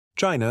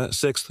China's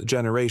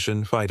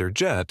sixth-generation fighter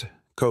jet,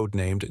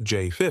 codenamed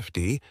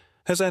J-50,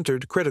 has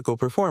entered critical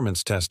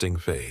performance testing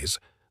phase,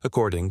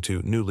 according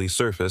to newly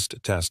surfaced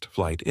test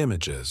flight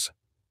images.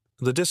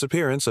 The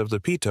disappearance of the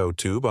pitot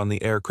tube on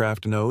the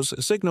aircraft nose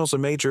signals a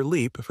major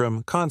leap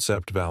from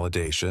concept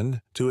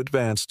validation to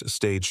advanced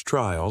stage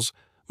trials,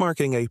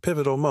 marking a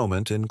pivotal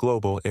moment in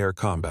global air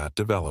combat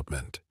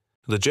development.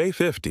 The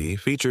J-50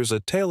 features a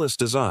tailless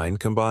design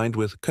combined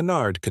with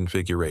canard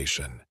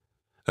configuration,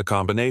 a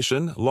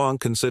combination long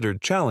considered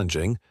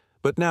challenging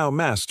but now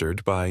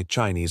mastered by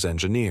Chinese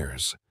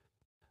engineers.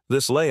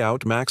 This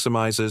layout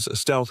maximizes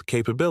stealth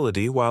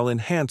capability while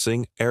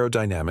enhancing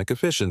aerodynamic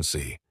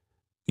efficiency.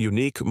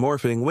 Unique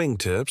morphing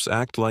wingtips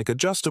act like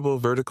adjustable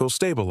vertical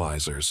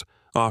stabilizers,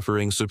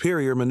 offering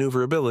superior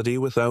maneuverability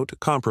without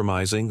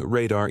compromising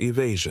radar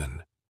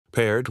evasion.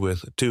 Paired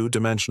with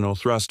two-dimensional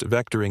thrust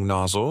vectoring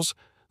nozzles,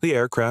 the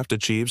aircraft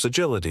achieves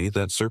agility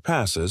that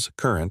surpasses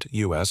current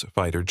U.S.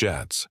 fighter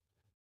jets.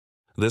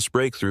 This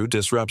breakthrough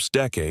disrupts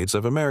decades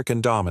of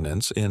American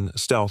dominance in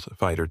stealth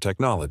fighter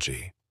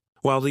technology.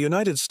 While the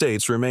United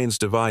States remains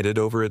divided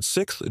over its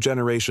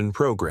sixth-generation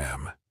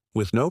program,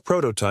 with no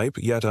prototype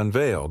yet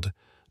unveiled,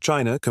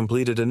 China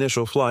completed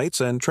initial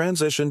flights and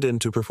transitioned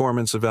into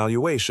performance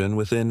evaluation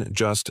within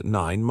just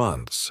 9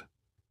 months.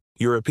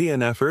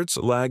 European efforts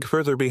lag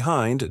further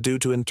behind due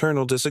to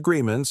internal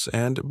disagreements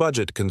and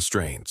budget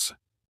constraints.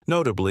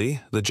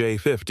 Notably, the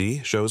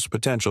J-50 shows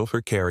potential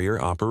for carrier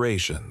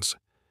operations.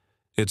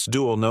 Its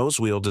dual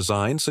nose-wheel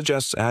design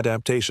suggests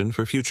adaptation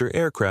for future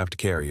aircraft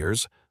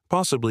carriers,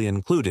 possibly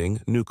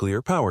including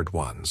nuclear-powered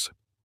ones.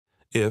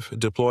 If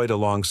deployed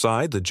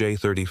alongside the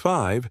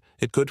J-35,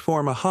 it could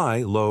form a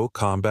high-low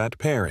combat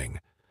pairing,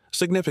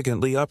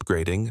 significantly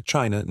upgrading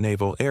China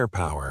naval air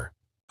power.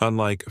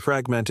 Unlike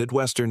fragmented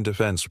Western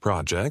defense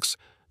projects,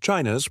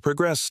 China's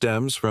progress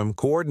stems from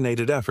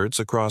coordinated efforts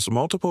across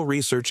multiple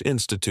research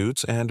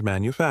institutes and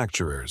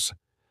manufacturers.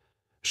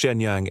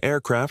 Shenyang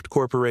Aircraft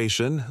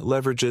Corporation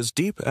leverages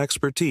deep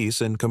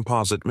expertise in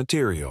composite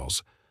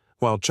materials,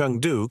 while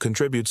Chengdu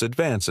contributes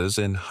advances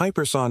in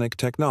hypersonic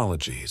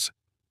technologies.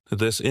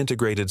 This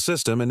integrated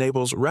system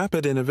enables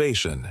rapid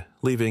innovation,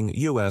 leaving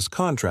U.S.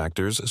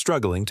 contractors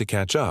struggling to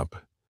catch up.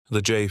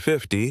 The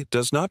J-50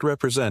 does not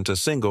represent a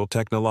single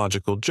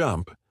technological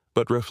jump,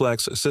 but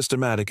reflects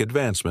systematic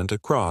advancement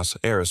across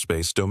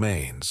aerospace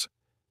domains.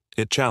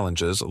 It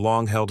challenges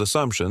long-held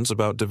assumptions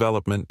about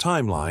development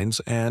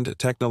timelines and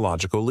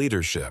technological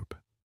leadership.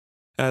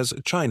 As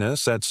China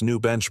sets new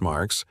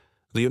benchmarks,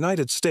 the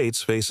United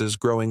States faces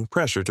growing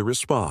pressure to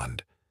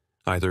respond,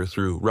 either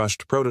through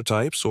rushed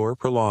prototypes or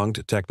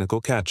prolonged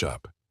technical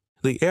catch-up.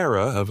 The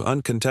era of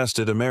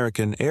uncontested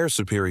American air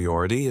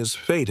superiority is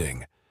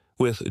fading.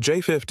 With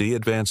J-50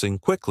 advancing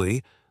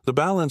quickly, the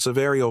balance of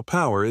aerial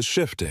power is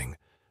shifting,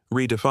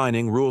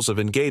 redefining rules of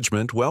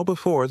engagement well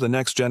before the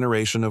next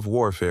generation of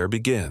warfare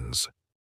begins.